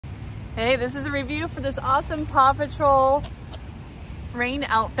Hey, this is a review for this awesome Paw Patrol rain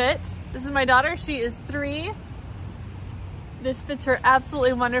outfit. This is my daughter, she is 3. This fits her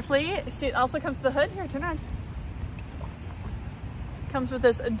absolutely wonderfully. She also comes with the hood. Here, turn around. Comes with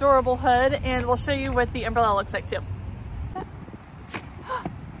this adorable hood, and we'll show you what the umbrella looks like too.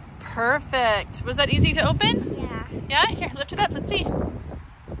 Perfect. Was that easy to open? Yeah. Yeah? Here, lift it up, let's see.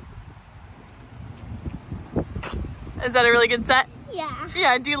 Is that a really good set? Yeah.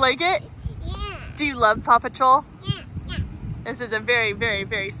 Yeah, do you like it? Yeah. Do you love Paw Patrol? Yeah. Yeah. This is a very, very,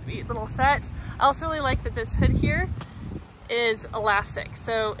 very sweet little set. I also really like that this hood here is elastic,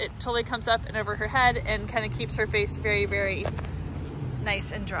 so it totally comes up and over her head and kind of keeps her face very, very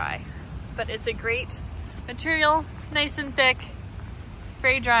nice and dry. But it's a great material, nice and thick,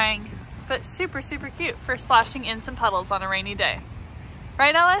 very drying, but super, super cute for splashing in some puddles on a rainy day.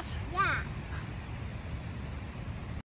 Right, Ellis?